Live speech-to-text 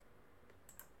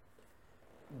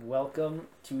Welcome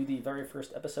to the very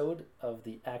first episode of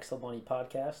the Axel-Money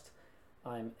Podcast.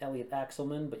 I'm Elliot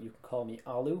Axelman, but you can call me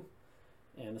Alu,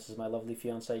 and this is my lovely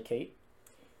fiancee, Kate.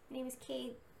 My name is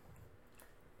Kate.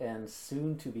 And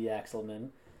soon to be Axelman,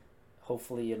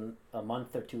 hopefully in a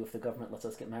month or two if the government lets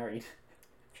us get married.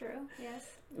 True,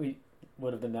 yes. We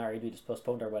would have been married, we just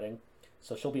postponed our wedding.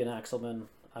 So she'll be an Axelman,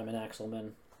 I'm an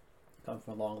Axelman. Come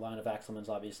from a long line of Axelmans,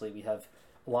 obviously. We have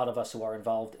a lot of us who are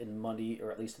involved in money,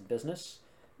 or at least in business.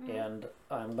 And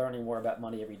I'm learning more about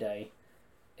money every day,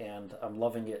 and I'm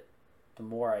loving it. The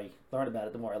more I learn about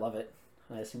it, the more I love it.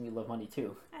 And I assume you love money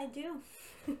too. I do.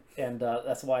 And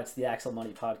that's why it's the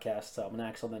Axel-Money Podcast. So I'm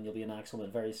an Axelman, you'll be an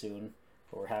Axelman very soon,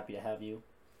 but we're happy to have you.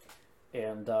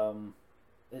 And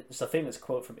it's a famous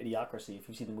quote from Idiocracy. If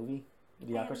you've seen the movie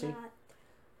Idiocracy, I have not.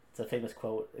 it's a famous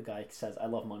quote. A guy says, "I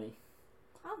love money."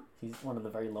 Oh. He's one of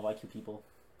the very low IQ people.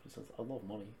 He says, "I love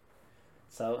money."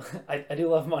 So I do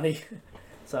love money.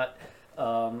 So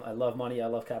I love money, I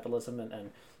love capitalism,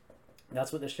 and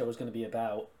that's what this show is going to be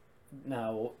about.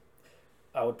 Now,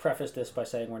 I would preface this by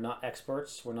saying we're not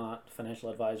experts, we're not financial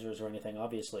advisors or anything,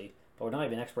 obviously, but we're not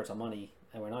even experts on money,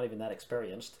 and we're not even that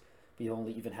experienced. We've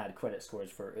only even had credit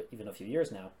scores for even a few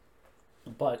years now.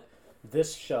 But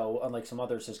this show, unlike some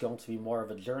others, is going to be more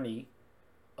of a journey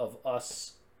of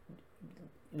us,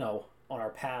 on our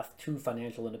path to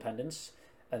financial independence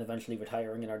and eventually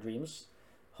retiring in our dreams.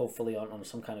 Hopefully on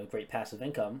some kind of great passive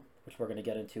income, which we're going to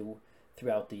get into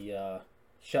throughout the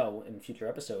show in future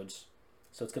episodes.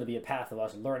 So it's going to be a path of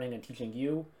us learning and teaching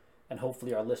you, and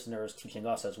hopefully our listeners teaching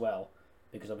us as well.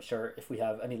 Because I'm sure if we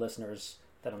have any listeners,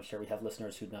 then I'm sure we have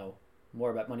listeners who know more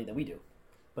about money than we do.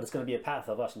 But it's going to be a path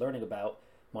of us learning about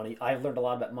money. I've learned a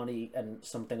lot about money and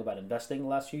something about investing the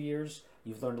last few years.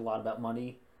 You've learned a lot about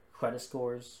money, credit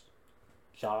scores,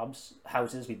 jobs,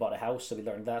 houses. We bought a house, so we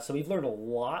learned that. So we've learned a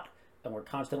lot, and we're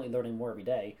constantly learning more every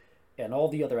day. And all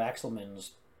the other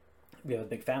Axelmans, we have a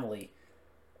big family,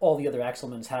 all the other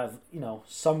Axelmans have,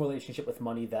 some relationship with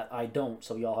money that I don't,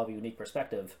 so we all have a unique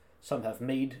perspective.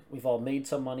 We've all made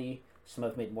some money, some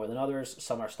have made more than others,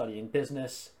 some are studying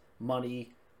business,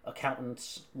 money,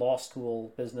 accountants, law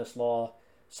school, business law,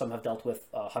 some have dealt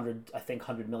with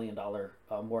 $100 million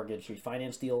mortgage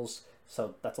refinance deals,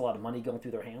 so that's a lot of money going through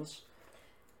their hands.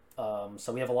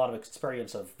 So we have a lot of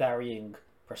experience of varying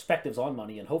perspectives on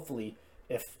money, and hopefully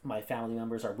if my family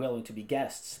members are willing to be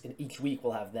guests, in each week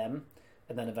we'll have them,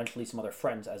 and then eventually some other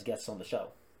friends as guests on the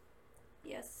show.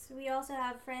 Yes, we also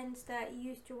have friends that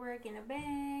used to work in a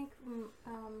bank,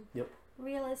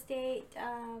 real estate,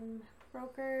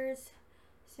 brokers,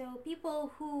 so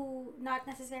people who not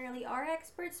necessarily are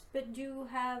experts but do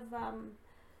have at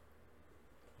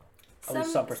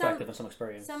least some perspective and some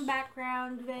experience, some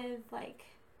background with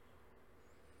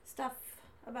stuff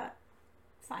about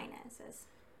finances.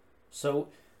 So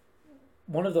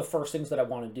one of the first things that I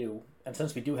want to do, and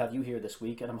since we do have you here this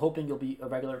week, and I'm hoping you'll be a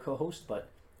regular co-host, but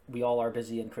we all are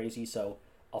busy and crazy, so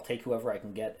I'll take whoever I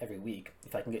can get every week.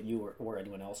 If I can get you or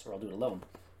anyone else, or I'll do it alone.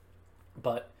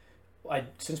 But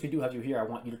since we do have you here, I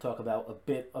want you to talk about a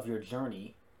bit of your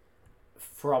journey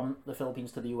from the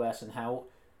Philippines to the U.S. and how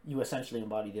you essentially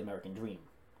embody the American dream.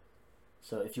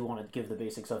 So if you want to give the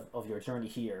basics of your journey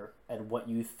here and what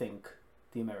you think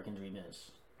the American dream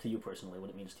is to you personally, what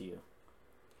it means to you.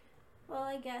 Well,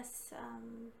 I guess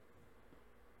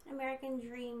American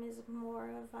dream is more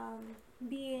of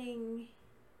being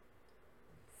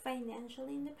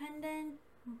financially independent,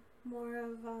 more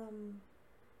of how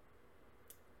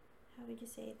would you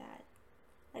say that?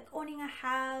 Like owning a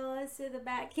house with a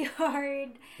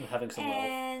backyard, And having some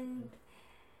and wealth.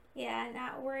 yeah,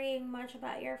 not worrying much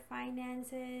about your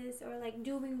finances, or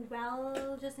doing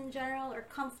well just in general, or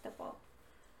comfortable.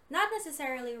 Not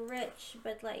necessarily rich,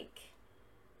 but I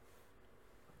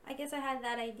guess I had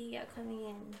that idea coming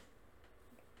in.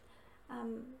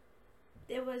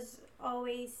 It was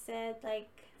always said I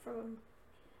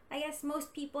guess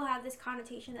most people have this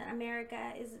connotation that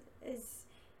America is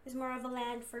more of a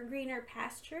land for greener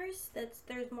pastures.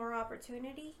 There's more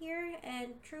opportunity here,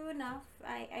 and true enough,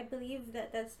 I believe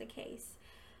that that's the case.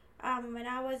 When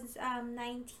I was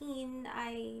 19,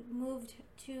 I moved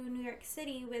to New York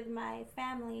City with my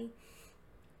family.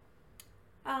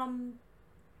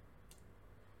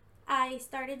 I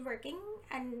started working,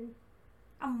 and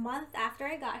a month after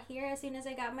I got here, as soon as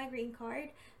I got my green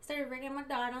card, started working at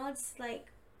McDonald's,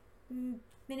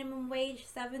 minimum wage,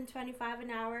 $7.25 an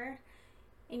hour.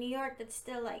 In New York, that's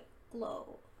still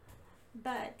low.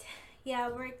 But yeah, I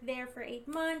worked there for 8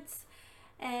 months,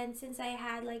 and since I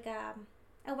had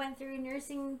I went through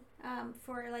nursing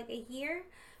for a year,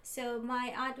 so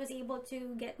my aunt was able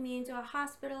to get me into a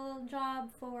hospital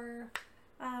job for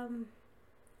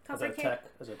comfort Is care.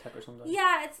 it a tech or something?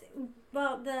 Yeah,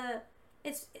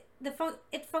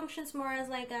 it functions more as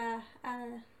like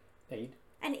Aid.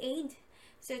 an aid.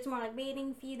 So it's more like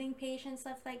bathing, feeding patients,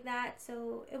 stuff like that.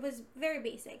 So it was very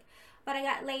basic. But I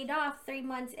got laid off 3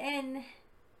 months in.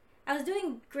 I was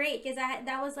doing great because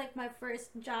that was like my first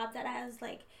job that I was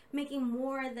like making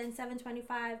more than $7.25.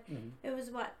 Mm-hmm. It was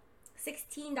what,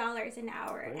 $16 an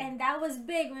hour, Great. and that was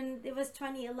big when it was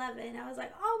 2011. I was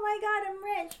like, oh my god, I'm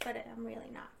rich, but I'm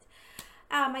really not.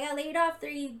 I got laid off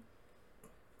 3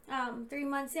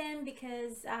 months in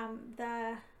because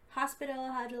the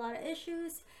hospital had a lot of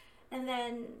issues. And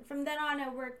then from then on, I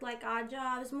worked like odd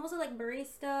jobs, mostly like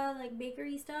barista, like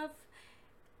bakery stuff.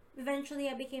 Eventually,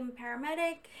 I became a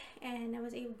paramedic, and I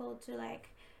was able to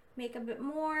like make a bit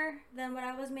more than what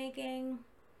I was making.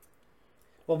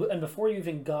 Well, and before you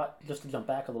even got, just to jump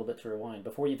back a little bit to rewind,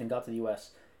 before you even got to the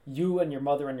U.S., you and your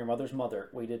mother and your mother's mother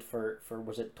waited for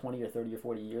was it 20 or 30 or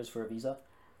 40 years for a visa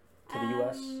to the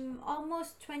U.S.?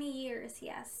 Almost 20 years,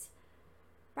 yes.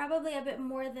 Probably a bit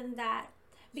more than that.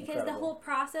 Because the whole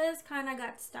process kind of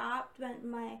got stopped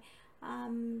when my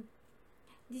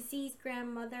deceased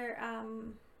grandmother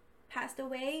passed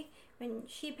away. When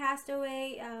she passed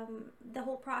away, the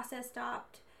whole process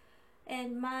stopped.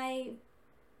 And my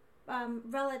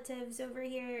relatives over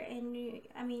here in New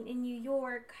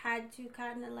York had to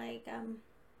kind of like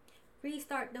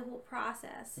restart the whole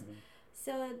process. Mm-hmm.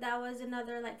 So that was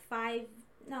another like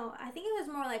I think it was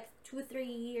more like 2-3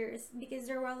 years because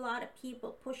there were a lot of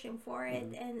people pushing for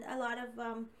it. Mm-hmm. And a lot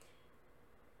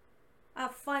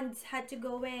of funds had to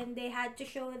go in. They had to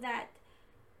show that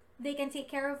they can take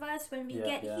care of us when we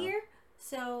get here.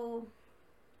 So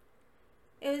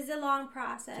it was a long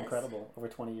process. It's incredible. Over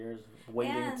 20 years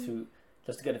waiting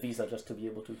just to get a visa, just to be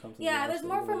able to come to the US. US. It was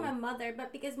more for my mother,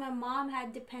 but because my mom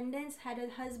had dependents, had a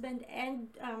husband and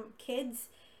kids,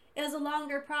 it was a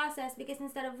longer process because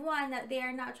instead of one, that they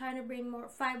are not trying to bring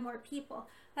 5 more people.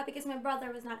 But because my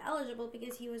brother was not eligible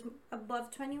because he was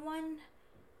above 21,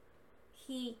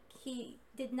 he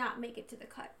did not make it to the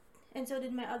cut, and so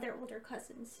did my other older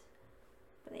cousins.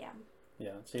 But yeah.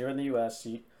 Yeah. So you're in the U.S.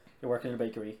 You're working in a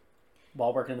bakery.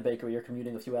 While working in the bakery, you're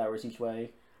commuting a few hours each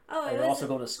way. Oh, you're also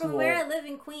going to school. From where I live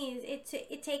in Queens, it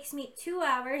takes me 2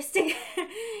 hours to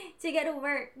get to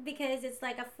work because it's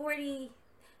like a 30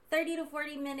 to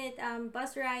 40 minute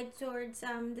bus ride towards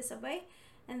the subway,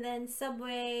 and then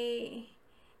subway.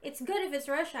 It's good if it's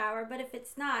rush hour, but if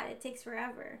it's not, it takes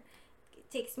forever.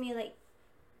 It takes me like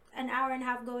an hour and a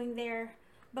half going there,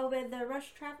 but with the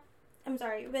rush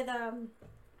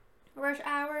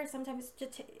hour, sometimes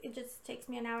it just takes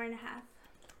me an hour and a half.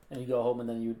 And you go home, and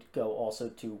then you'd go also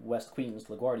to West Queens,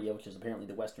 LaGuardia, which is apparently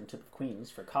the western tip of Queens,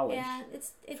 for college. Yeah,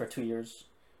 it's for 2 years.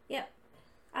 Yep.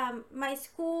 My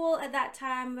school at that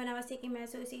time, when I was taking my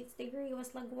associate's degree, was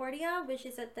LaGuardia, which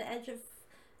is at the edge of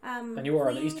and you were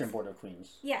Queens. On the eastern border of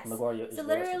Queens. Yes. And LaGuardia is so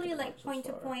literally like point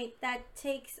to point. That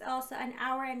takes also an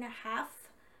hour and a half.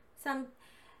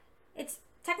 It's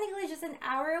technically just an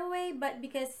hour away, but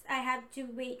because I have to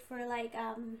wait for like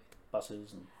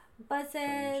buses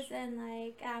and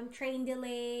like train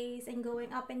delays and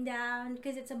going up and down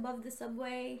because it's above the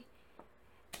subway.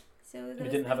 So you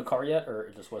didn't have a car yet, or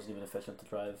it just wasn't even efficient to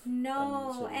drive?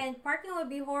 No, and parking would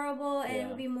be horrible, and it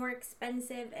would be more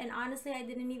expensive. And honestly, I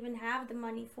didn't even have the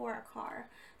money for a car.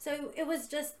 So it was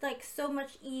just like so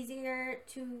much easier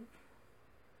to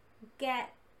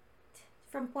get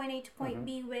from point A to point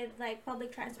B with like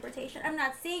public transportation. I'm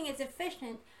not saying it's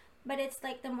efficient, but it's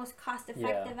like the most cost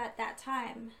effective at that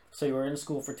time. So you were in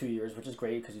school for 2 years, which is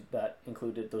great because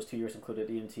those 2 years included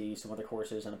EMT, some other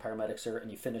courses, and a paramedic cert,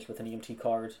 and you finished with an EMT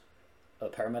card, a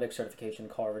paramedic certification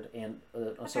card, and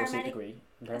an associate degree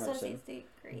in paramedicine.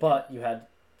 But you had,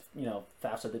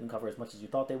 FAFSA didn't cover as much as you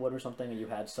thought they would or something, and you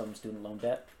had some student loan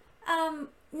debt.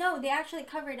 No, they actually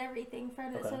covered everything for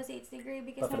the associate's degree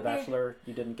because. But for the bachelor,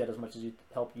 you didn't get as much as you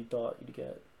thought you'd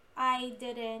get. I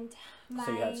didn't.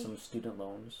 So you had some student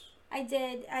loans. I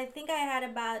did. I think I had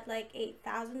about like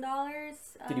 $8,000.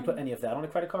 Did you put any of that on a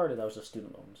credit card, or that was just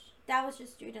student loans? That was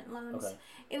just student loans. Okay.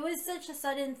 It was such a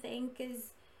sudden thing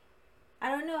because I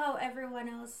don't know how everyone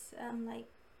else,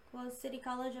 City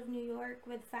College of New York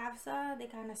with FAFSA, they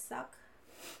kind of suck.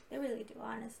 They really do,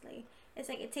 honestly. It's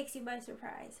like it takes you by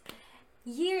surprise.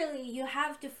 Yearly, you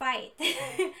have to fight.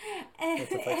 To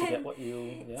get what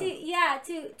you...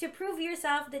 To prove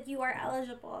yourself that you are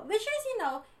eligible. Which is,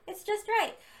 it's just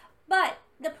right. But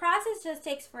the process just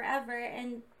takes forever,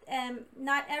 and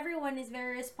not everyone is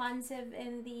very responsive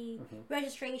in the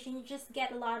registration. You just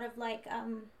get a lot of,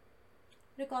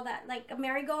 do you call that? Like a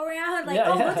merry-go-round? Like, Yeah,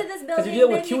 go to this building. Because you're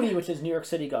dealing with CUNY, which is New York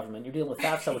City government. You're dealing with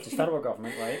FAFSA, which is federal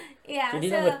government, right? Yeah. So you're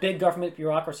dealing with big government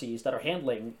bureaucracies that are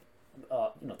handling,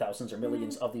 thousands or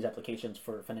millions of these applications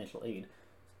for financial aid.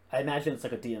 I imagine it's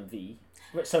like a DMV.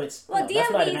 So it's DMV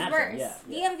that's what I'd is imagine. worse.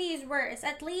 Yeah. DMV is worse.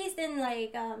 At least in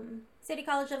like City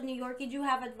College of New York, you do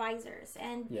have advisors,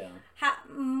 and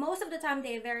most of the time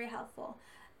they're very helpful.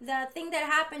 The thing that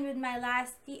happened with my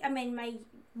my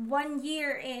 1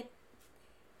 year it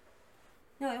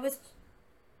was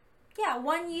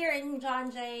 1 year in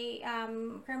John Jay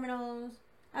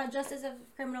Justice of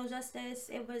Criminal Justice.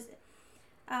 It was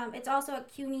it's also a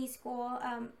CUNY school.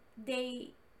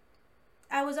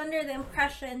 I was under the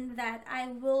impression that I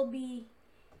will be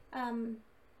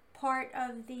part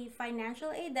of the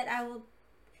financial aid, that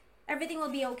everything will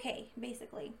be okay,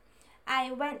 basically.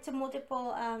 I went to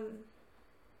multiple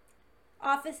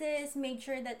offices, made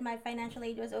sure that my financial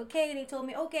aid was okay. They told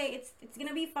me, okay, it's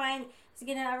gonna be fine. It's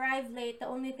gonna arrive late. The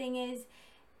only thing is,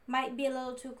 might be a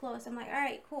little too close. I'm like, all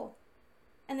right, cool.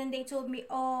 And then they told me,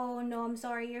 oh no, I'm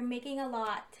sorry, you're making a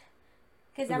lot.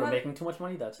 Because you were making too much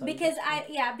money. Because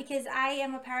I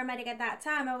am a paramedic at that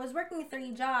time. I was working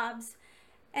 3 jobs,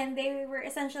 and they were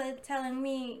essentially telling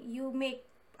me, you make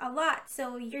a lot,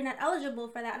 so you're not eligible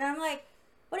for that. And I'm like,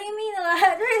 what do you mean a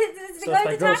lot? It's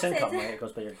by gross income, right? It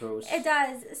goes by your gross. It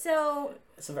does. So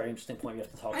it's a very interesting point we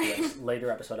have to talk about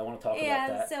later episode. I want to talk about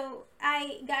that. So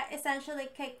I got essentially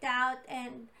kicked out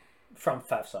and from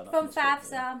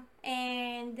FAFSA.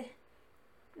 And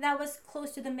that was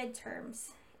close to the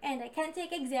midterms. And I can't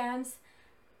take exams.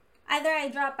 Either I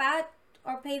drop out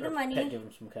or pay the money, give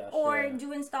them some cash, or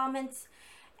do installments.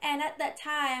 And at that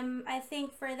time, I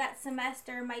think for that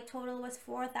semester, my total was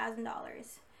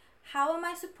 $4,000. How am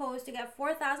I supposed to get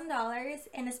 $4,000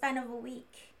 in a span of a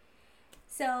week?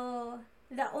 So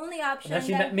the only option. Unless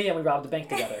you met me and we robbed the bank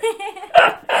together.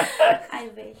 I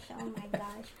wish. Oh my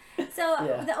gosh. So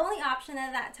the only option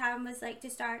at that time was like to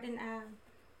start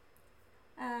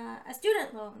a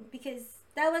student loan, because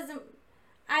that wasn't.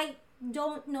 I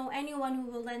don't know anyone who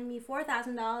will lend me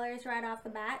 $4,000 right off the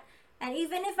bat, and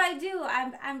even if I do,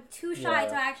 I'm too shy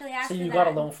to actually ask. So you got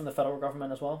a loan from the federal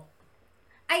government as well?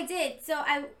 I did. So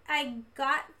I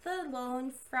got the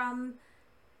loan from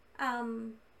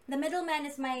the middleman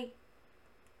is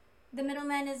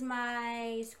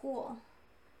my school.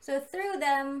 So through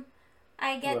them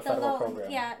I get the loan.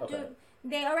 Program. Yeah. Okay.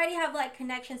 They already have like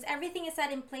connections. Everything is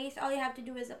set in place. All you have to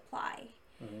do is apply.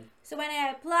 Mm-hmm. So when I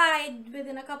applied,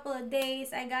 within a couple of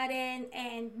days I got in,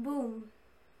 and boom,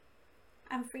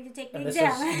 I'm free to take the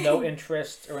exam. And this is no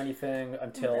interest or anything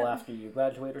until after you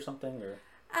graduate or something, or?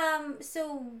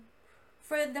 So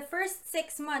for the first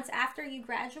 6 months after you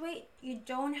graduate, you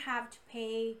don't have to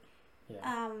pay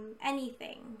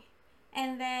anything.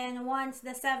 And then once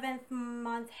the 7th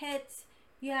month hits,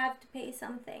 you have to pay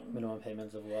something. Minimum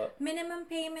payments of what? Minimum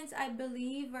payments, I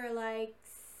believe, are like,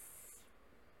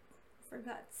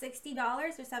 $60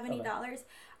 or $70. Okay.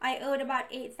 I owed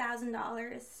about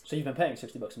 $8,000. So you've been paying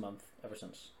 $60 a month ever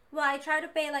since? Well, I try to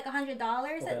pay like $100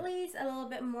 at least, a little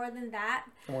bit more than that.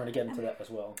 And we're going to get into that as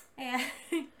well. Yeah.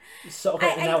 So,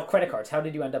 now credit cards. How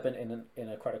did you end up in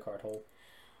a credit card hole?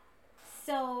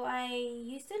 So I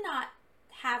used to not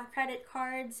have credit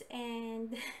cards,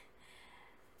 and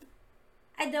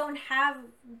I don't have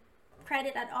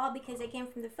credit at all because I came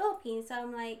from the Philippines. So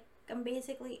I'm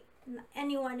basically,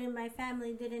 anyone in my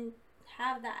family didn't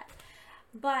have that.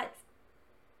 But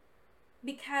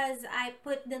because I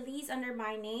put the lease under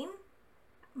my name,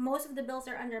 most of the bills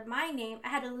are under my name, I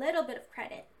had a little bit of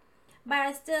credit. But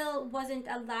I still wasn't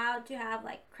allowed to have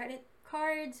like credit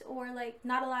cards, or like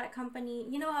not a lot of company,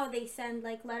 you know how they send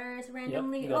like letters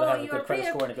randomly. Yep. You gotta have a good credit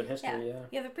score and a good history. Yeah.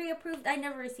 You have a pre-approved. I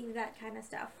never received that kind of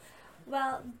stuff.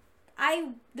 Well,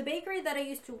 the bakery that I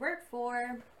used to work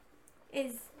for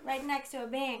is right next to a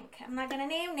bank. I'm not gonna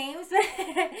name names,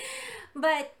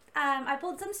 but I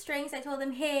pulled some strings. I told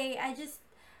them, hey, I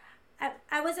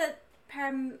was a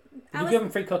you give them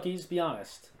free cookies? Be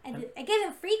honest. I gave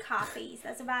them free coffees.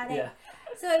 That's about it. Yeah.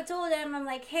 So I told them, I'm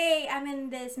like, hey, I'm in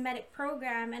this medic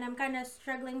program and I'm kind of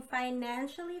struggling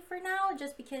financially for now,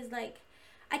 just because like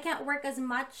I can't work as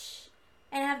much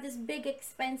and I have this big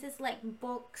expenses like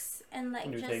books and like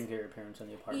and you're just taking care of your parents in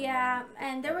the apartment. Yeah,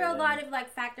 and there were a lot of like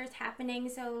factors happening.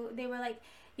 So they were like,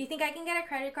 you think I can get a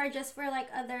credit card just for like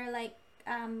other like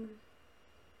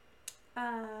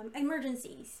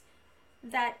emergencies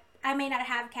that I may not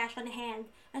have cash on hand?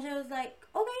 And she was like,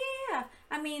 okay, yeah.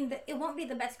 I mean, it won't be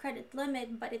the best credit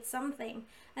limit, but it's something.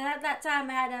 And at that time,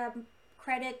 I had a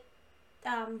credit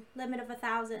limit of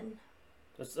 1,000.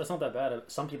 That's not that bad.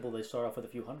 Some people, they start off with a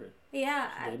few hundred. Yeah.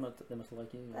 So they must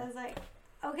like you. I was like,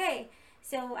 okay.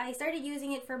 So I started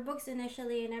using it for books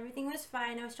initially, and everything was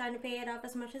fine. I was trying to pay it off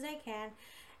as much as I can.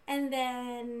 And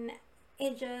then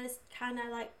it just kind of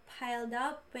like piled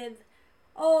up with,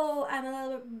 oh, I'm a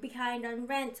little bit behind on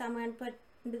rent, so I'm going to put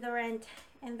the rent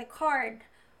and the card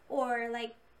or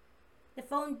like the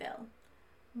phone bill.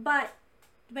 But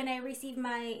when I received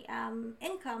my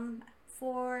income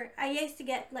I used to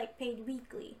get like paid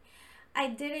weekly. I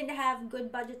didn't have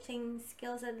good budgeting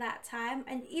skills at that time.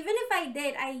 And even if I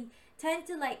did, I tend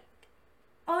to like,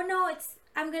 oh no,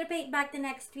 I'm going to pay it back the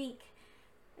next week.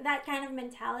 That kind of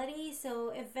mentality.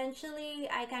 So eventually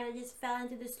I kind of just fell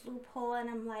into this loophole, and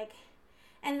I'm like,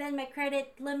 and then my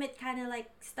credit limit kind of like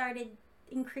started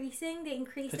increasing. They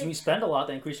increased it. Because we spend a lot,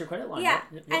 they increase your credit line. Yeah.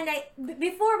 Yep. And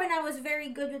before, when I was very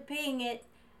good with paying it,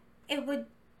 it would,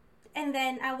 and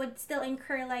then I would still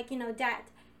incur like, debt.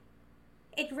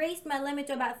 It raised my limit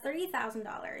to about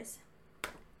 $30,000.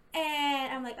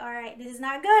 And I'm like, all right, this is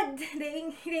not good. They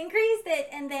increased it,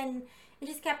 and then it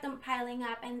just kept on piling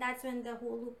up, and that's when the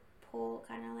whole loophole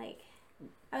kind of like,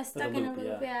 I was stuck in a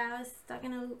loop. Yeah, I was stuck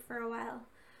in a loop for a while.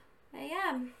 But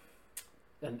yeah.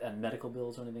 And medical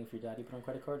bills or anything for your dad you put on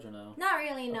credit cards or no? Not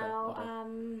really, no.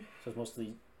 Okay. So it's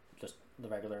mostly just the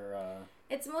regular...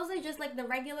 It's mostly just like the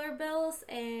regular bills,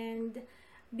 and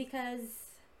because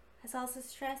I was also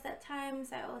stressed at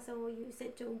times, I also use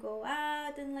it to go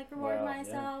out and like reward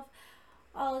myself.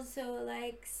 Yeah. Also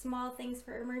like small things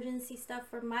for emergency stuff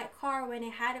for my car. When I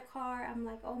had a car, I'm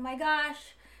like, oh my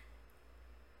gosh,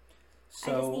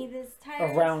 so I just need this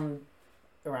tires.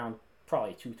 Around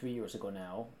probably 2-3 years ago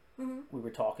now, we were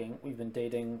talking. We've been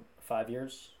dating 5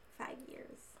 years. 5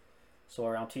 years. So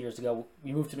around 2 years ago,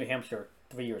 we moved to New Hampshire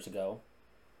 3 years ago.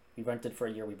 We rented for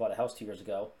a year. We bought a house 2 years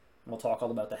ago. And we'll talk all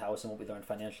about the house and what we learned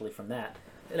financially from that.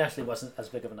 It actually wasn't as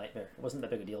big of a nightmare. It wasn't that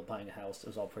big a deal buying a house. It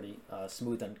was all pretty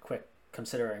smooth and quick,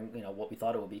 considering what we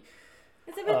thought it would be.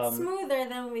 It's a bit smoother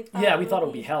than we thought. Yeah, we thought it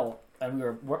would be hell, and we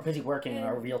were busy working, and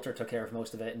our realtor took care of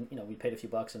most of it. And we paid a few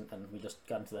bucks, and we just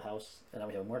got into the house, and now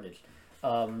we have a mortgage.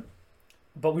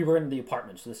 But we were in the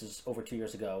apartment, so this is over 2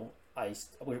 years ago.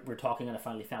 We were talking, and I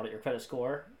finally found out your credit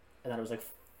score, and then it was like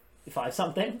 5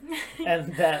 something,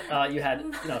 and that you had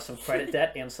some credit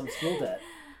debt and some school debt.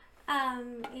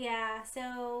 Yeah.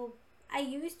 So I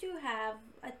used to have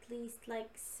at least like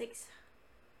 6.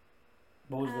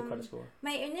 What was the credit score?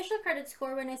 My initial credit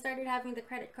score when I started having the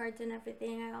credit cards and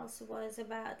everything else was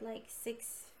about like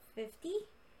 650,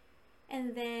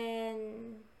 and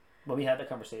then. When we had the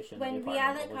conversation. When we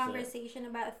had the conversation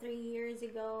about 3 years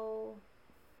ago.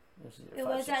 It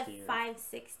was at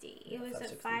 560. It was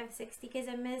at 560 because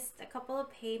I missed a couple of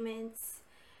payments,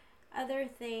 other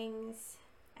things,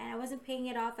 and I wasn't paying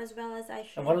it off as well as I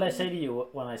should. And what did I say to you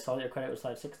when I saw that your credit was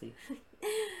 560?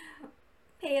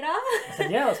 Pay it off. I said,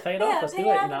 yeah, let's pay it off. Let's do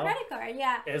it. The credit card.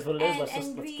 Yeah. It is what it is.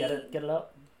 Let's get it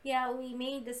up. Yeah, we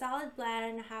made the solid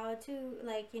plan on how to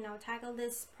tackle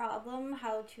this problem,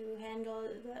 how to handle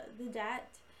the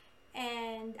debt,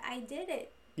 and I did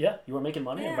it. Yeah, you were making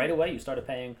money, and right away you started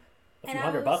paying a few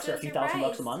 $100 or a few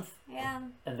 $1,000 a month. Yeah.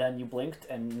 And then you blinked,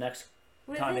 and next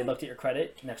time they looked at your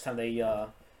credit, next time they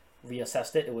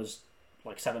reassessed it, it was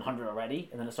like 700 already,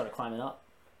 and then it started climbing up.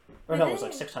 Or no, it was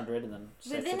like 600, and then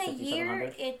within a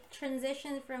year, it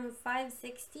transitioned from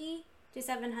 560 to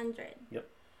 700. Yep.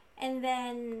 And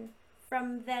then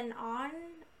from then on,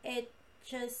 it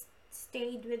just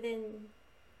stayed within.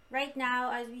 Right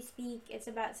now, as we speak, it's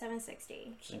about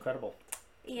 760. Which is incredible.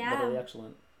 Yeah. Literally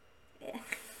excellent. Yeah.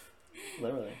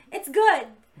 Literally. It's good.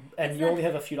 And you only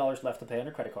have a few dollars left to pay on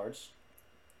your credit cards.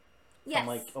 Yes. From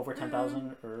like over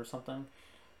 10,000 or something,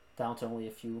 down to only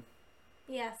a few.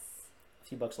 Yes. A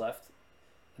few bucks left,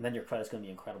 and then your credit's going to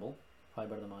be incredible, probably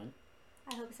better than mine.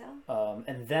 I hope so.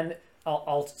 And then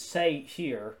I'll say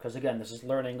here, because again, this is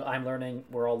learning. I'm learning.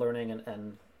 We're all learning,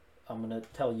 and I'm going to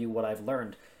tell you what I've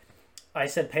learned. I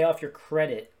said pay off your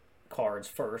credit cards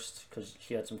first, because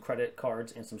she had some credit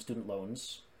cards and some student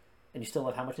loans. And you still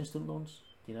have how much in student loans?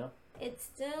 Do you know? It's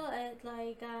still at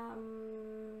like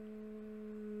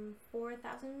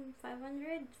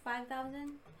 4,500,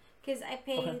 5,000. Because I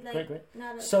paid great.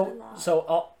 Not a lot.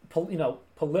 So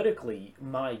politically,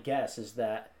 my guess is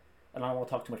that, and I don't want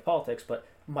to talk too much politics, but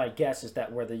my guess is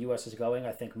that where the U.S. is going,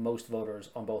 I think most voters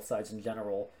on both sides in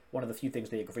general, one of the few things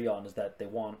they agree on is that they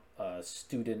want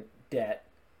student debt,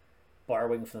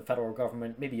 borrowing from the federal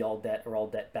government, maybe all debt or all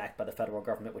debt backed by the federal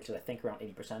government, which is I think around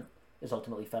 80% is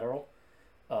ultimately federal,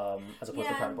 as opposed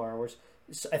to private borrowers.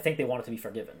 So I think they want it to be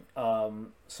forgiven.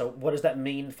 So what does that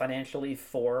mean financially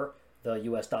for the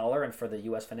U.S. dollar and for the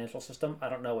U.S. financial system? I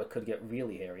don't know. It could get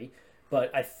really hairy.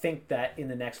 But I think that in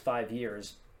the next 5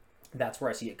 years, That's where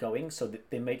I see it going. So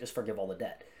they may just forgive all the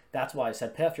debt. That's why I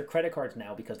said pay off your credit cards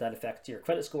now, because that affects your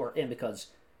credit score, and because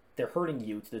they're hurting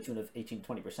you to the tune of 18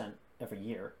 to 20% every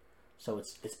year. So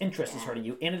it's interest is hurting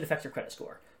you, and it affects your credit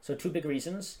score. So two big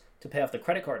reasons to pay off the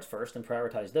credit cards first and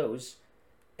prioritize those.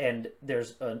 And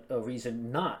there's a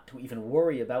reason not to even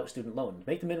worry about student loans.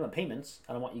 Make the minimum payments.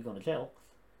 I don't want you going to jail,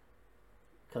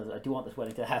 because I do want this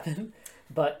wedding to happen.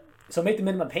 But so make the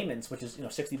minimum payments, which is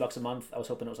 $60 a month. I was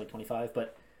hoping it was like 25,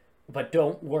 but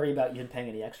don't worry about you paying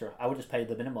any extra. I would just pay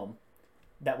the minimum.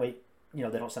 That way, they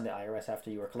don't send the IRS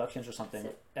after you or collections or something.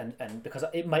 And because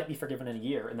it might be forgiven in a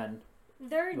year, and then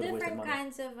there are different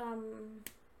kinds of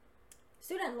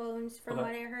student loans from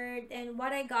what I heard, and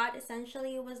what I got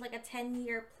essentially was like a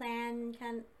 10-year plan.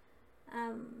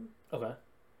 Okay.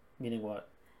 Meaning what?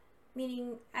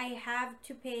 Meaning I have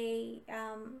to pay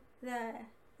the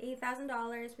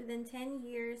 $8,000 within 10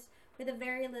 years with a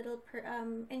very little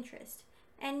interest.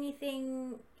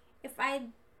 Anything, if I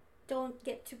don't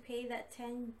get to pay that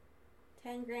 10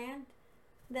 grand,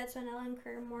 that's when I'll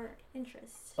incur more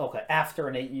interest. Okay, after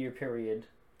an 8-year period,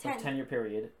 10-year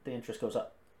period, the interest goes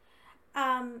up.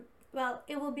 Well,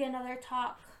 it will be another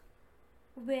talk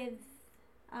with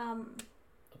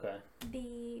okay. What do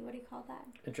you call that?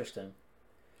 Interesting.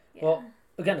 Yeah. Well,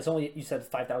 again, it's only, you said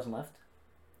 5,000 left.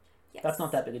 Yes. That's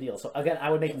not that big a deal. So again, I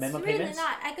would make minimum payments. It's really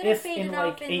not. I could have paid it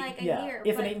off in a year.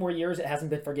 If in 8 more years it hasn't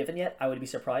been forgiven yet, I would be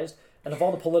surprised. And of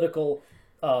all the political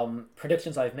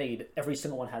predictions I've made, every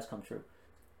single one has come true,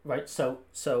 right? So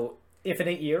if in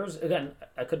 8 years, again,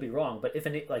 I could be wrong, but if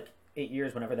in 8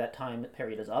 years, whenever that time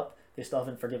period is up, they still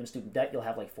haven't forgiven student debt, you'll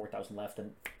have like 4,000 left,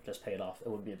 and just pay it off. It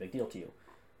wouldn't be a big deal to you.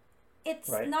 It's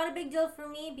not a big deal for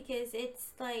me, because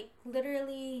it's like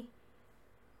literally,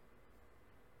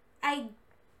 I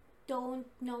don't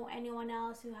know anyone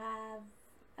else who have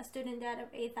a student debt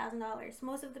of $8,000.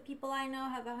 Most of the people I know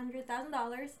have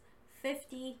 $100,000,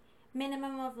 50,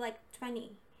 minimum of like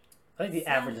 20. I think the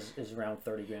average is around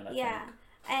 30 grand. I think.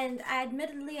 And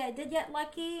admittedly, I did get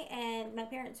lucky, and my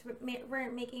parents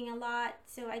weren't making a lot,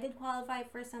 so I did qualify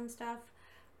for some stuff,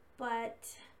 but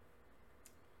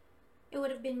it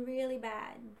would have been really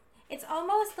bad. It's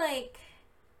almost like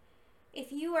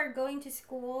if you are going to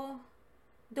school,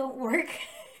 don't work.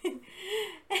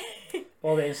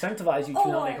 Well, they incentivize you to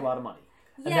not make a lot of money.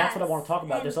 And that's what I want to talk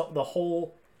about. There's the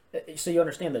whole, so you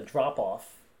understand the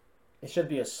drop-off. It should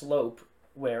be a slope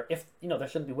where if, there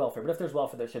shouldn't be welfare, but if there's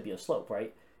welfare, there should be a slope,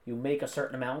 right? You make a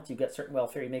certain amount, you get certain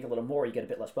welfare, you make a little more, you get a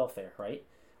bit less welfare, right?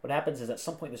 What happens is at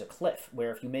some point there's a cliff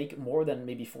where if you make more than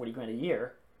maybe 40 grand a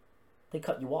year, they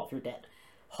cut you off, you're dead.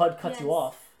 HUD cuts you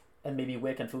off, and maybe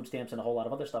WIC and food stamps and a whole lot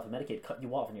of other stuff and Medicaid cut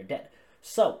you off and you're dead.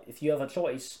 So if you have a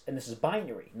choice, and this is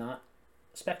binary, not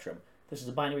spectrum, this is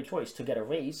a binary choice to get a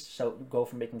raise, so go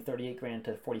from making 38 grand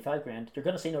to 45 grand, you're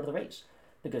going to say no to the raise.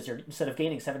 Because instead of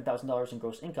gaining $7,000 in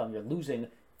gross income, you're losing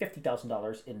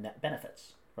 $50,000 in net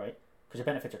benefits, right? Because your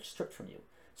benefits are stripped from you.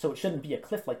 So it shouldn't be a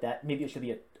cliff like that. Maybe it should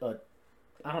be a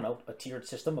tiered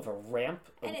system of a ramp,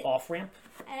 an off-ramp.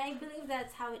 And I believe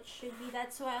that's how it should be.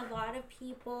 That's why a lot of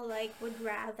people would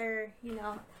rather,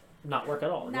 not work at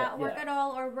all. Not work at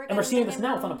all, or work. And we're seeing this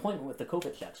now with unemployment with the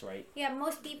COVID checks, right? Yeah,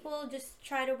 most people just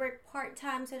try to work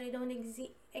part-time so they don't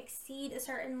exceed a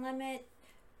certain limit,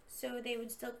 so they would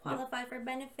still qualify for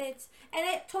benefits. And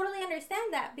I totally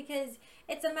understand that, because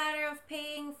it's a matter of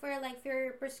paying for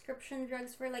your prescription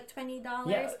drugs for $20.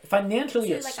 Yeah,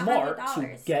 financially it's smart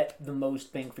to get the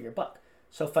most bang for your buck.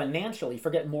 So financially,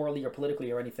 forget morally or politically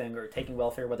or anything, or taking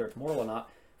welfare, whether it's moral or not,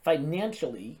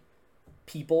 financially,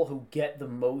 people who get the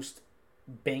most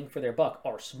bang for their buck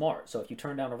are smart. So if you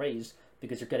turn down a raise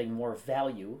because you're getting more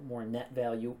value, more net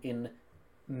value in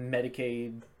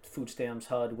Medicaid, food stamps,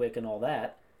 HUD, WIC, and all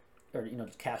that, or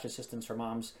just cash assistance for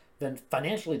moms, then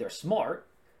financially they're smart.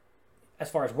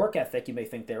 As far as work ethic, you may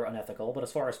think they're unethical, but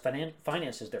as far as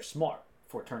finances, they're smart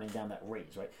for turning down that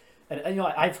raise, right? And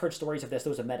I've heard stories of this.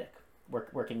 There was a medic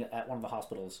working at one of the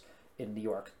hospitals in New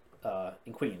York,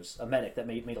 in Queens, a medic that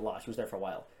made a lot. She was there for a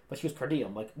while, but she was per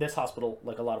diem. Like this hospital,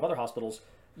 like a lot of other hospitals,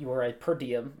 you were a per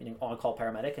diem, meaning on-call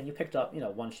paramedic, and you picked up,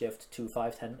 one shift, 2,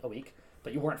 5, 10 a week,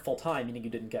 but you weren't full-time, meaning you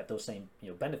didn't get those same,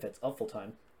 benefits of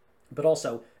full-time. But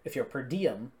also, if you're per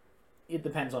diem, it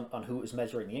depends on who is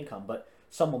measuring the income, but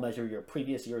some will measure your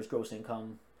previous year's gross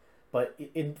income. But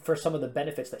for some of the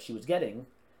benefits that she was getting,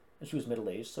 and she was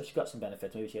middle-aged, so she got some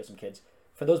benefits, maybe she had some kids.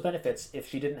 For those benefits, if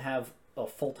she didn't have a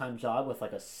full-time job with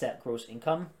a set gross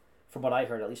income, from what I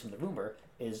heard, at least from the rumor,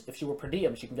 is if she were per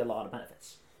diem, she can get a lot of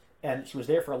benefits. And she was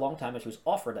there for a long time, and she was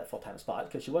offered that full-time spot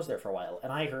because she was there for a while.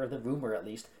 And I heard the rumor, at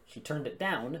least, she turned it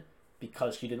down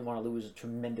because she didn't want to lose a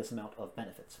tremendous amount of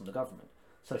benefits from the government.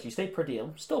 So if you stay per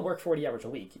diem, still work 40 hours a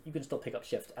week. You can still pick up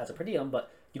shift as a per diem,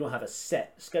 but you don't have a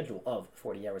set schedule of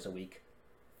 40 hours a week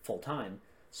full time.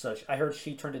 So I heard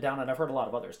she turned it down, and I've heard a lot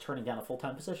of others turning down a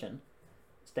full-time position,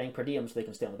 staying per diem so they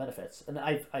can stay on the benefits. And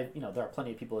there are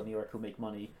plenty of people in New York who make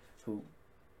money who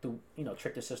do,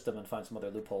 trick the system and find some other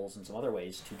loopholes and some other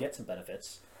ways to get some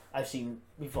benefits.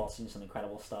 We've all seen some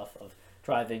incredible stuff of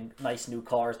driving nice new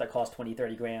cars that cost 20,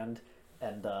 30 grand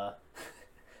and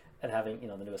and having,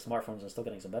 the newest smartphones and still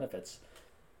getting some benefits.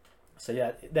 So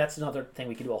yeah, that's another thing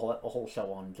we could do a whole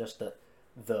show on, just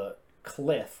the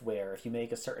cliff where if you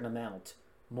make a certain amount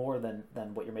more than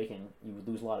what you're making, you would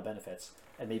lose a lot of benefits,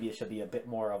 and maybe it should be a bit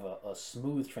more of a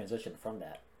smooth transition from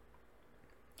that.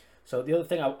 So the other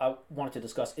thing I wanted to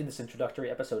discuss in this introductory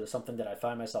episode is something that I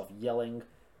find myself yelling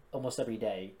almost every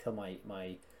day till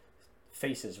my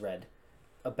face is red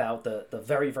about the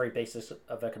very, very basics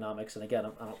of economics. And again,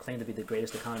 I don't claim to be the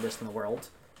greatest economist in the world.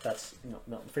 That's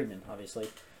Milton Friedman, obviously.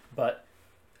 But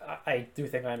I do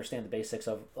think I understand the basics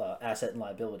of asset and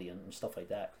liability and stuff like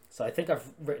that. So I think I've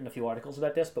written a few articles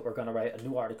about this, but we're going to write a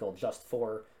new article just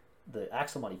for the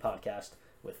Axel-Money Podcast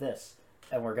with this.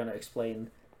 And we're going to explain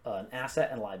an asset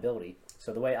and liability.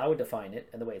 So the way I would define it,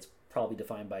 and the way it's probably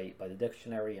defined by the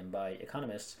dictionary and by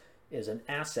economists, is an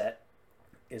asset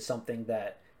is something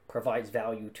that provides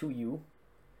value to you.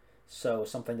 So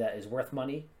something that is worth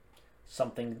money.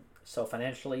 So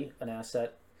financially, an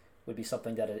asset would be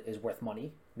something that is worth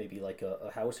money, maybe like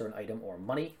a house or an item or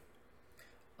money.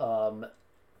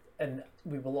 And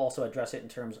we will also address it in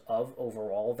terms of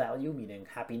overall value, meaning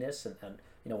happiness. And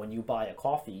when you buy a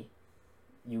coffee,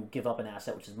 you give up an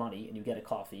asset, which is money, and you get a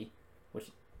coffee,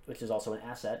 which is also an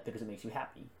asset because it makes you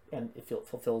happy. And it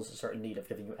fulfills a certain need of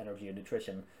giving you energy or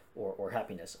nutrition or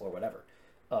happiness or whatever.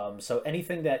 So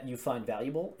anything that you find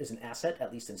valuable is an asset,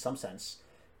 at least in some sense.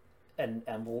 And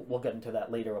we'll get into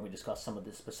that later when we discuss some of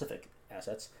the specific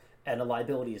assets. And a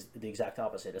liability is the exact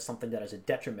opposite. It's something that is a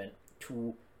detriment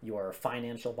to your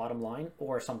financial bottom line,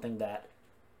 or something that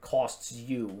costs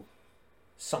you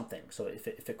something. So if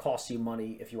it costs you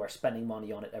money, if you are spending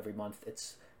money on it every month,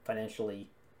 it's financially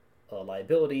a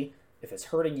liability. If it's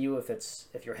hurting you,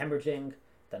 if you're hemorrhaging,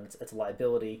 then it's a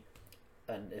liability.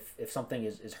 And if something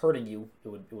is hurting you, it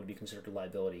would be considered a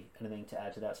liability. Anything to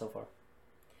add to that so far?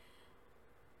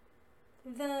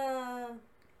 The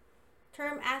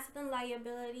term asset and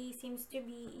liability seems to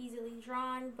be easily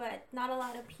drawn, but not a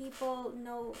lot of people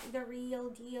know the real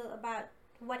deal about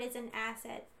what is an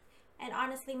asset. And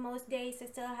honestly, most days I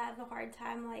still have a hard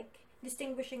time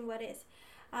distinguishing what is.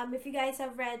 If you guys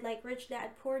have read Rich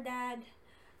Dad, Poor Dad,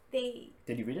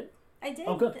 Did you read it? I did.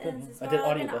 Oh, good. I did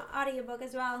audiobook. An audiobook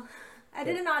as well. I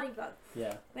did an audiobook.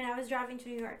 Yeah. When I was driving to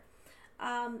New York.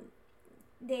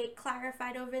 They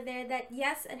clarified over there that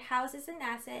yes, a house is an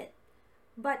asset,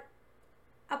 but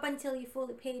up until you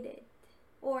fully paid it,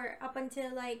 or up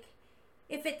until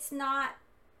if it's not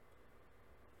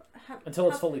until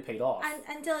it's fully paid off.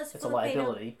 Until it's a fully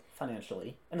liability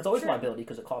financially, and it's always a liability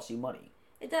because it costs you money.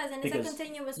 It does, and it's a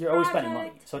continuous. You're always spending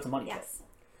money, so it's a money yes. pit.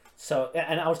 So,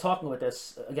 and I was talking with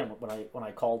this again when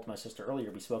I called my sister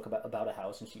earlier. We spoke about a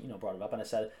house, and she brought it up, and I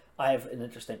said I have an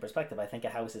interesting perspective. I think a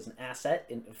house is an asset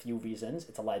in a few reasons.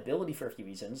 It's a liability for a few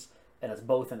reasons, and it's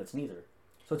both and it's neither.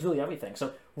 So it's really everything.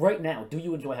 So right now, do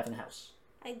you enjoy having a house?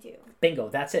 I do. Bingo.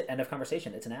 That's it. End of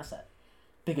conversation. It's an asset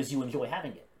because you enjoy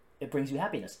having it. It brings you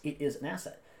happiness. It is an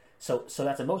asset. So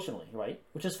that's emotionally, right?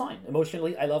 Which is fine.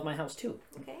 Emotionally, I love my house too.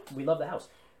 Okay. We love the house.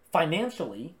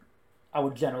 Financially, I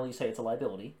would generally say it's a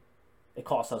liability. It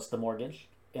costs us the mortgage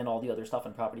and all the other stuff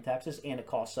and property taxes, and it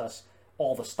costs us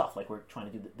all the stuff, like we're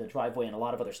trying to do the driveway and a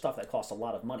lot of other stuff that costs a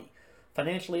lot of money.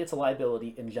 Financially, it's a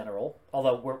liability in general,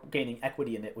 although we're gaining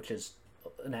equity in it, which is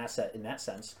an asset in that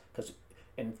sense, because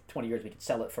in 20 years we could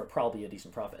sell it for probably a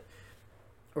decent profit,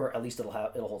 or at least it'll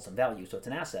hold some value, so it's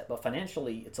an asset. But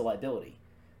financially, it's a liability.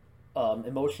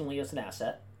 Emotionally, it's an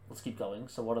asset. Let's keep going.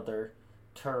 So what other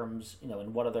terms,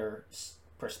 and what other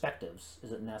perspectives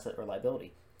is it an asset or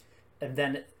liability? And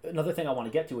then another thing I want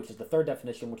to get to, which is the third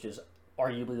definition, which is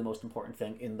arguably the most important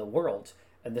thing in the world,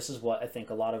 and this is what I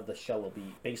think a lot of the show will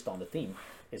be based on, the theme,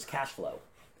 is cash flow.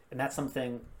 And that's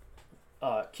something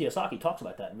Kiyosaki talks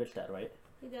about that in Rich Dad, right?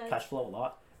 He does. Cash flow a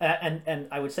lot. And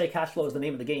I would say cash flow is the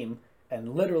name of the game,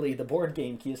 and literally the board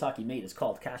game Kiyosaki made is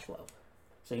called Cash Flow.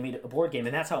 So he made a board game,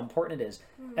 and that's how important it is.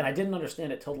 And I didn't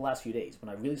understand it till the last few days when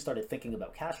I really started thinking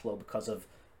about cash flow because of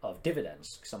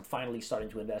dividends, because I'm finally starting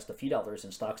to invest a few dollars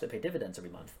in stocks that pay dividends every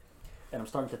month. And I'm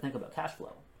starting to think about cash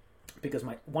flow because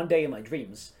one day in my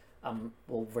dreams,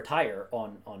 we'll retire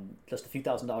on just a few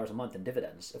 $1,000s a month in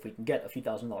dividends. If we can get a few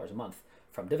 $1,000s a month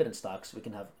from dividend stocks, we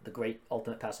can have the great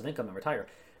ultimate passive income and retire.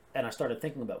 and I started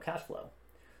thinking about cash flow.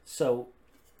 So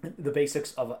the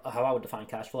basics of how I would define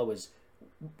cash flow is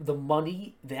the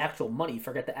money, the actual money,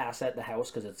 forget the asset, the house,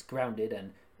 because it's grounded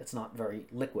and it's not very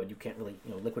liquid. You can't really,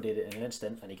 liquidate it in an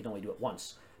instant, and you can only do it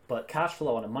once. But cash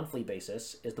flow on a monthly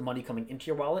basis is the money coming into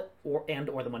your wallet or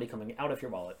the money coming out of your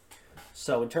wallet.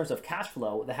 So in terms of cash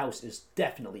flow, the house is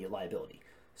definitely a liability.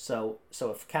 So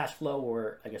if cash flow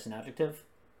were, I guess, an adjective,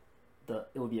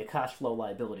 it would be a cash flow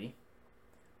liability.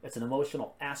 It's an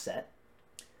emotional asset.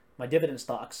 My dividend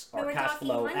stocks are cash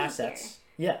flow assets.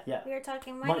 Here. Yeah. We were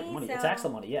talking money. So... It's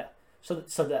Axel-Money, yeah.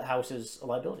 So that house is a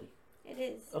liability. It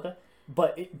is. Okay.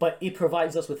 But it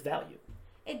provides us with value.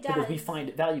 It does. Because we find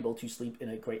it valuable to sleep in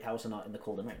a great house and not in the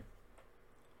cold and rain.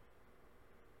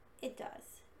 It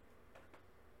does.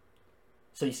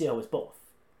 So you see how it's both.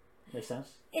 Makes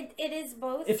sense? It is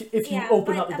both. If you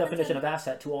open up the definition of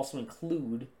asset to also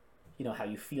include, how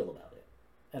you feel about it.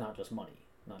 And not just money.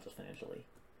 Not just financially.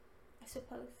 I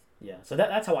suppose. Yeah, so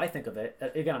that's how I think of it.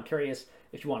 Again, I'm curious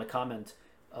if you want to comment.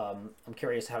 I'm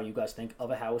curious how you guys think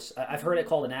of a house. I've heard it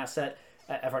called an asset.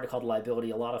 I've heard it called a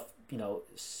liability. A lot of,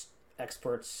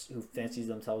 experts who fancy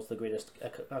themselves the greatest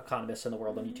economists in the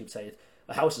world on YouTube say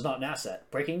a house is not an asset.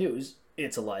 Breaking news,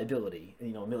 it's a liability.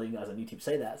 And, a million guys on YouTube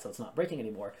say that, so it's not breaking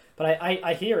anymore. But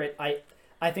I hear it.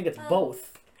 I think it's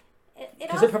both.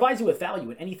 Because it provides you with value,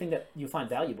 and anything that you find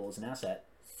valuable is an asset.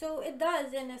 So it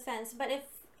does in a sense. But if,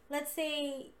 let's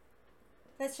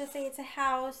just say it's a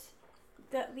house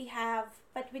that we have,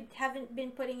 but we haven't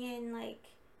been putting in,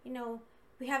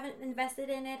 we haven't invested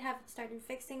in it, haven't started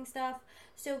fixing stuff.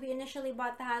 So we initially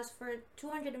bought the house for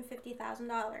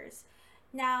 $250,000.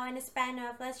 Now, in a span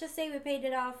of, let's just say we paid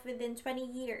it off within 20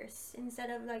 years instead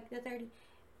of the 30.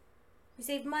 We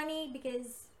saved money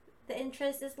because the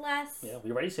interest is less. Yeah,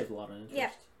 we already saved a lot on interest. Yeah.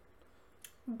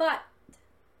 But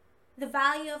the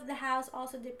value of the house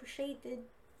also depreciated.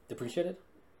 Depreciated?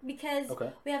 Because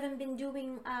we haven't been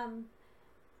doing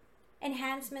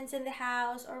enhancements in the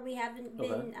house, or we haven't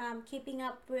been keeping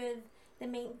up with the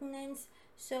maintenance.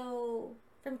 So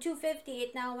from $250,000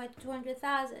 it now went to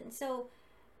 $200,000. So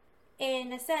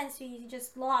in a sense we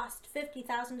just lost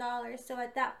 $50,000. So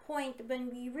at that point,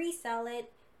 when we resell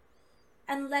it,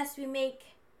 unless we make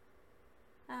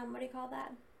what do you call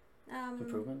that?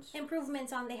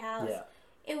 Improvements on the house. Yeah.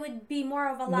 It would be more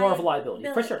of a liability.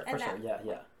 For sure.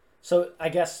 Yeah. So I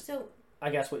guess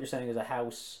what you're saying is a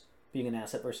house being an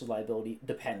asset versus liability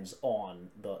depends on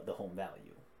the home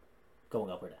value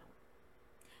going up or down.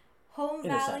 Home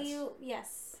value,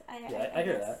 yes. I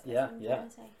hear that. Yeah.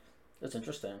 That's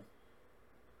interesting.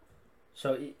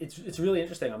 So it's really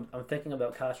interesting. I'm thinking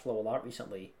about cash flow a lot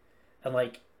recently, and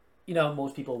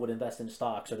most people would invest in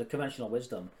stocks, or the conventional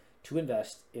wisdom to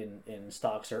invest in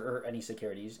stocks or any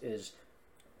securities is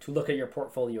to look at your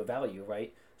portfolio value,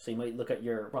 right? So you might look at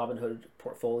your Robinhood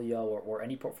portfolio or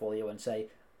any portfolio and say,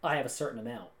 I have a certain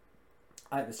amount.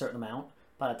 By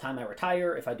the time I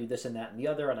retire, if I do this and that and the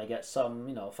other, and I get some,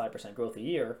 5% growth a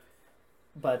year,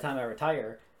 by the time I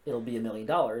retire, it'll be $1 million,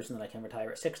 and then I can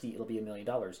retire at 60, it'll be $1 million.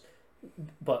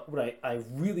 But what I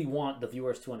really want the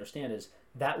viewers to understand is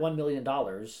that $1 million,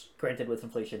 granted with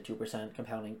inflation 2%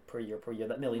 compounding per year,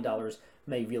 that $1 million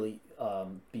may really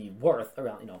be worth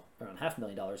around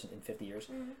 $500,000 in 50 years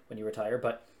when you retire.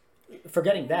 But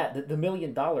forgetting that, the $1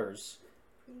 million,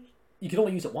 you can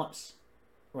only use it once,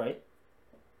 right?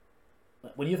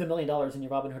 When you have $1 million in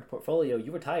your Robinhood portfolio,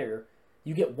 you retire,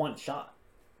 you get one shot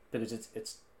because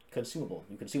it's consumable.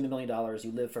 You consume $1 million,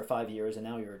 you live for 5 years, and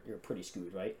now you're pretty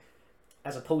screwed, right?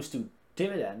 As opposed to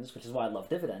dividends, which is why I love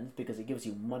dividends, because it gives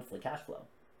you monthly cash flow.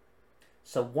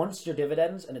 So once your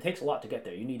dividends, and it takes a lot to get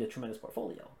there, you need a tremendous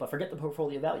portfolio, but forget the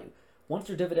portfolio value. Once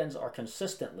your dividends are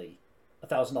consistently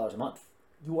 $1,000 a month,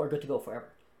 you are good to go forever.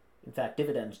 In fact,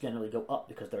 dividends generally go up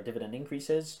because there are dividend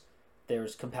increases,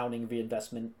 there's compounding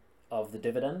reinvestment of the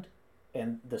dividend,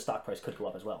 and the stock price could go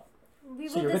up as well.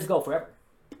 So you're good to go forever.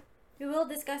 We will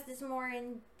discuss this more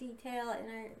in detail in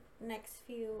our next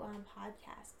few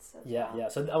podcasts. Yeah.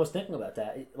 So I was thinking about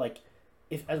that.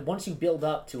 Once you build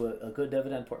up to a good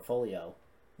dividend portfolio,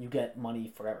 you get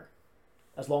money forever.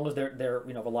 As long as they're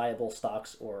reliable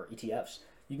stocks or ETFs,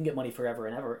 you can get money forever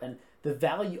and ever. And the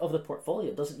value of the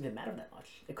portfolio doesn't even matter that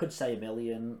much. It could say $1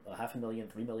 million, $500,000,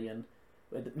 $3 million.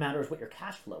 It matters what your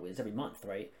cash flow is every month,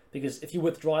 right? Because if you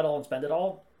withdraw it all and spend it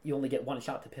all, you only get one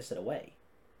shot to piss it away.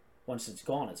 Once it's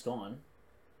gone, it's gone.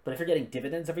 But if you're getting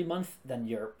dividends every month, then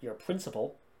your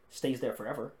principal stays there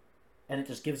forever, and it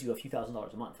just gives you a few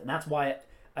 $1,000s a month. And that's why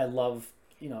I love,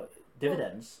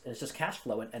 dividends. It's just cash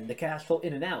flow, and the cash flow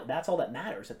in and out. That's all that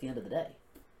matters at the end of the day.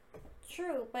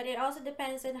 True, but it also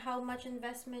depends on how much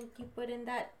investment you put in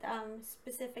that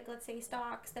specific, let's say,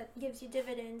 stocks that gives you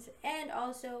dividends, and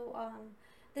also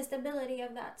the stability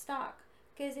of that stock.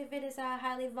 Because if it is a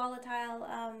highly volatile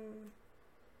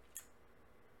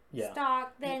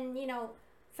stock, then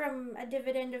from a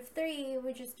dividend of 3, it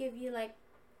would just give you like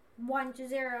 1 to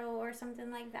 0 or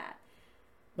something like that.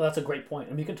 Well, that's a great point,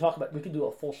 and we can do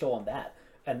a full show on that.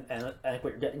 And I think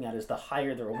what you're getting at is the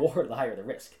higher the reward, the higher the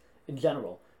risk in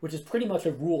general, which is pretty much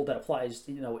a rule that applies,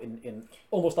 in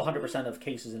almost 100% of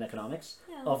cases in economics.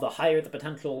 Yeah. Of the higher the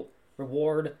potential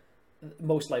reward,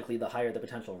 most likely the higher the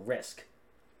potential risk.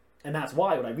 And that's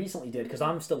why what I recently did, because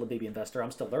I'm still a baby investor,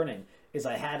 I'm still learning, is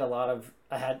I had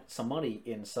some money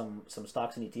in some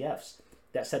stocks and ETFs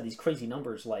that said these crazy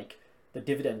numbers like the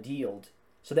dividend yield.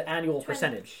 So the annual 20,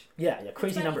 percentage. Yeah,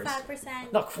 crazy 25%. numbers.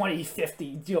 Not 20,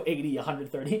 50, 80,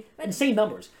 130. But insane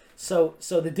numbers. So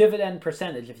the dividend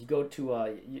percentage, if you go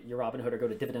to your Robinhood or go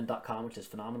to dividend.com, which is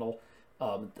phenomenal.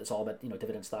 It's all about,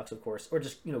 dividend stocks, of course. Or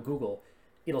just, Google.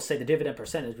 It'll say the dividend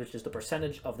percentage, which is the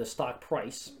percentage of the stock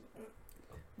price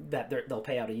that they'll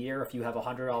pay out a year. If you have a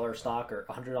 $100 stock or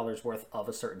 $100 worth of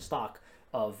a certain stock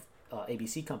of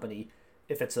ABC company,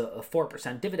 if it's a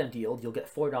 4% dividend yield, you'll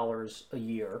get $4 a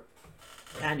year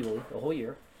annually, the whole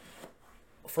year,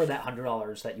 for that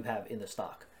 $100 that you have in the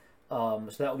stock. So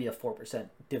that would be a 4%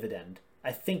 dividend.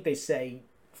 I think they say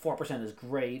 4% is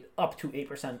great. Up to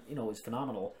 8%, is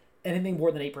phenomenal. Anything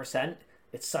more than 8%,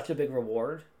 it's such a big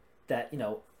reward that,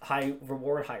 high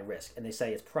reward, high risk. And they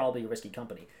say it's probably a risky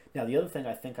company. Now, the other thing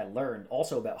I think I learned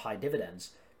also about high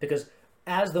dividends, because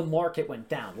as the market went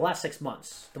down, the last 6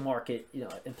 months, the market,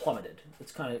 it plummeted.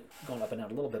 It's kind of going up and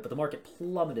down a little bit, but the market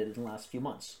plummeted in the last few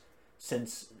months.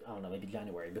 Since, I don't know, maybe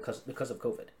January, because of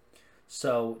COVID.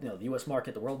 So, the U.S.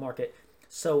 market, the world market.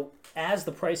 So, as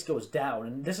the price goes down,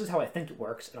 and this is how I think it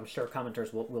works, and I'm sure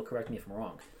commenters will correct me if I'm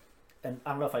wrong. And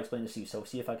I don't know if I explained this to you, so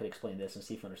see if I could explain this and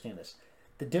see if you understand this.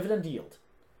 The dividend yield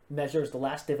measures the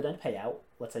last dividend payout,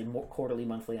 let's say quarterly,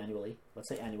 monthly, annually. Let's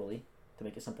say annually, to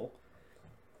make it simple.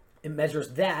 It measures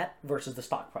that versus the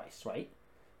stock price, right?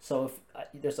 So,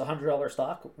 if there's a $100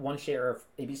 stock, one share of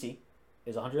ABC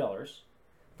is $100.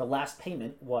 The last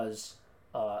payment was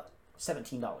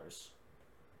 $17.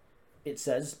 It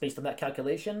says, based on that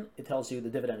calculation, it tells you the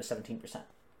dividend is 17%.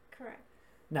 Correct.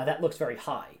 Now, that looks very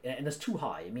high, and it's too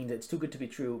high. It means it's too good to be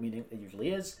true, meaning it usually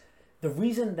is. The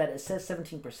reason that it says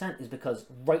 17% is because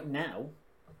right now,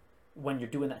 when you're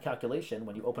doing that calculation,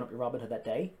 when you open up your Robinhood that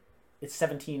day, it's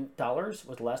 $17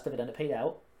 was the last dividend it paid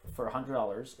out for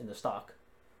 $100 in the stock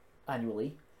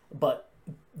annually. But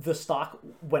the stock,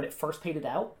 when it first paid it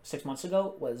out 6 months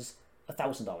ago, was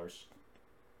 $1,000.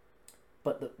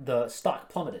 But the stock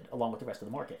plummeted along with the rest of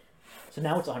the market. So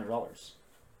now it's $100.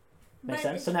 Make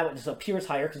sense? So now it just appears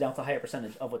higher because now it's a higher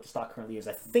percentage of what the stock currently is.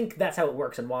 I think that's how it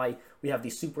works and why we have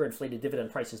these super inflated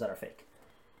dividend prices that are fake.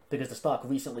 Because the stock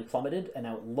recently plummeted and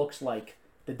now it looks like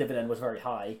the dividend was very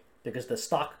high because the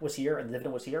stock was here and the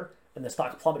dividend was here and the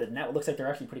stock plummeted and now it looks like they're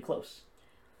actually pretty close.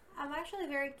 I'm actually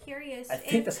very curious. I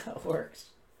think that's how it works.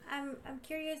 I'm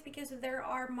curious because there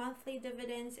are monthly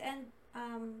dividends and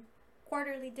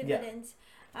quarterly dividends.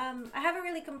 Yeah. I haven't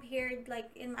really compared, like,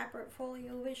 in my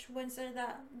portfolio, which ones are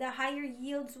the higher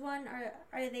yields one.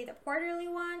 Are they the quarterly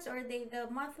ones or are they the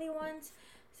monthly ones?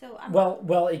 So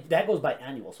that goes by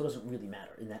annual, so it doesn't really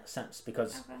matter in that sense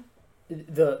because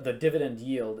the dividend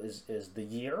yield is the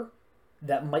year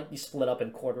that might be split up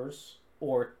in quarters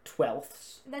or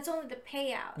twelfths. That's only the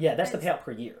payout. Yeah, that's the payout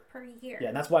per year. Per year. Yeah,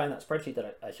 and that's why in that spreadsheet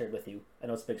that I shared with you, I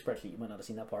know it's a big spreadsheet, you might not have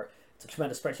seen that part. It's a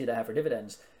tremendous spreadsheet I have for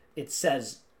dividends. It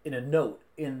says in a note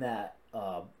in that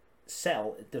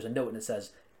cell, there's a note and it says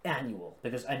annual,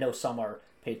 because I know some are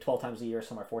paid 12 times a year,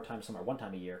 some are 4 times, some are 1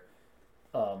 time a year.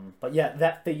 But yeah,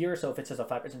 that figure, so if it says a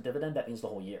 5% dividend, that means the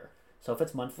whole year. So if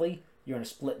it's monthly, you're going to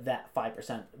split that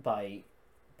 5% by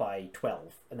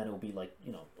 12, and then it will be like,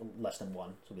 less than 1,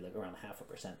 so it'll be like around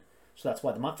 0.5%. So that's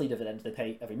why the monthly dividends they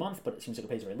pay every month, but it seems like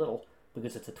it pays very little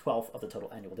because it's a 12th of the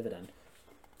total annual dividend.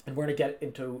 And we're going to get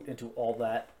into all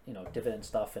that, dividend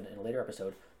stuff in a later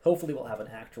episode. Hopefully we'll have an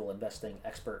actual investing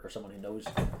expert or someone who knows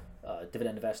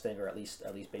dividend investing or at least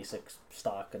basic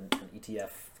stock and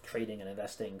ETF trading and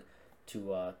investing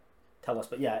to tell us.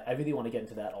 But yeah, I really want to get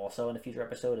into that also in a future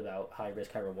episode about high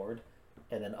risk, high reward,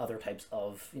 and then other types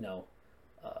of,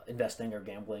 investing or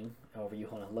gambling, however you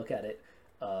want to look at it.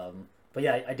 But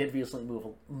yeah, I did recently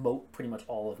move pretty much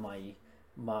all of my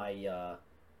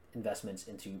investments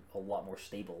into a lot more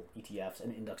stable ETFs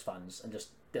and index funds and just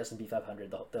the S&P 500,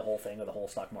 the whole thing or the whole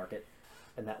stock market.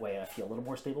 And that way I feel a little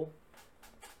more stable.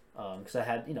 Because I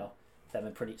had,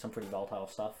 some pretty volatile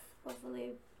stuff hopefully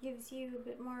it gives you a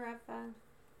bit more of an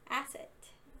asset.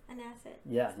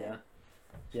 Yeah.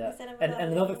 Instead of And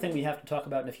another thing we have to talk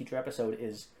about in a future episode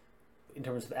is in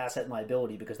terms of asset and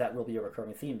liability, because that will be a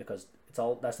recurring theme, because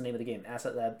that's the name of the game.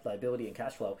 Asset, liability, and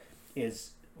cash flow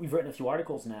is, we've written a few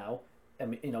articles now,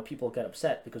 and people get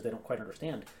upset because they don't quite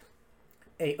understand.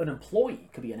 An employee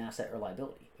could be an asset or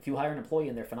liability. If you hire an employee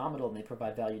and they're phenomenal and they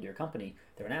provide value to your company,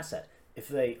 they're an asset. If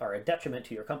they are a detriment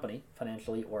to your company,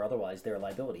 financially or otherwise, they're a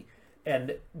liability.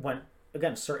 And when,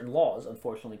 again, certain laws,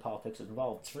 unfortunately politics is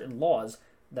involved, certain laws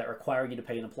that require you to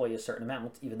pay an employee a certain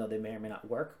amount, even though they may or may not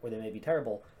work, or they may be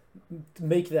terrible,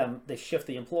 they shift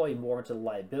the employee more into the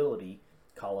liability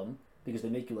column because they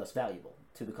make you less valuable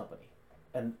to the company.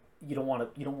 And you don't want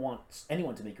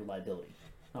anyone to make you a liability.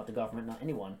 Not the government, not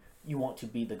anyone. You want to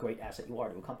be the great asset you are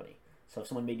to a company. So if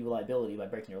someone made you a liability by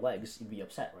breaking your legs, you'd be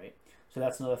upset, right? So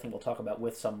that's another thing we'll talk about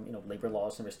with some, labor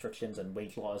laws and restrictions and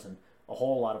wage laws and a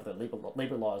whole lot of the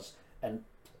labor laws. And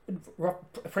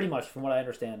pretty much, from what I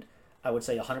understand, I would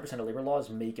say 100% of labor laws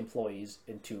make employees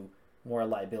into more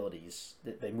liabilities.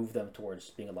 They move them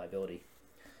towards being a liability.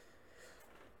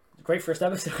 Great first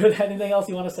episode. Anything else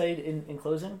you want to say in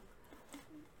closing?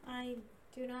 I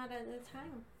do not at the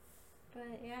time.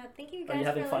 But yeah, thank you guys. Are you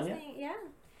having for fun listening. yet? Yeah.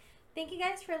 Thank you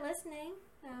guys for listening.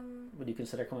 Would you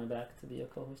consider coming back to be a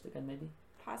co-host again, maybe?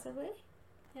 Possibly.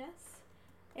 Yes.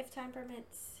 If time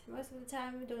permits. Most of the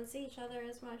time we don't see each other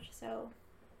as much, so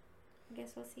I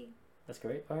guess we'll see. That's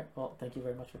great. All right. Well, thank you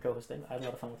very much for co-hosting. I had a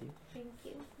lot of fun with you. Thank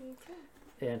you. You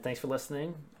too. And thanks for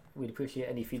listening. We'd appreciate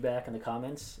any feedback in the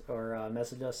comments or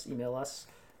message us, email us,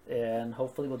 and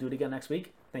hopefully we'll do it again next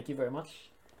week. Thank you very much,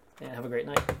 and have a great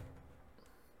night.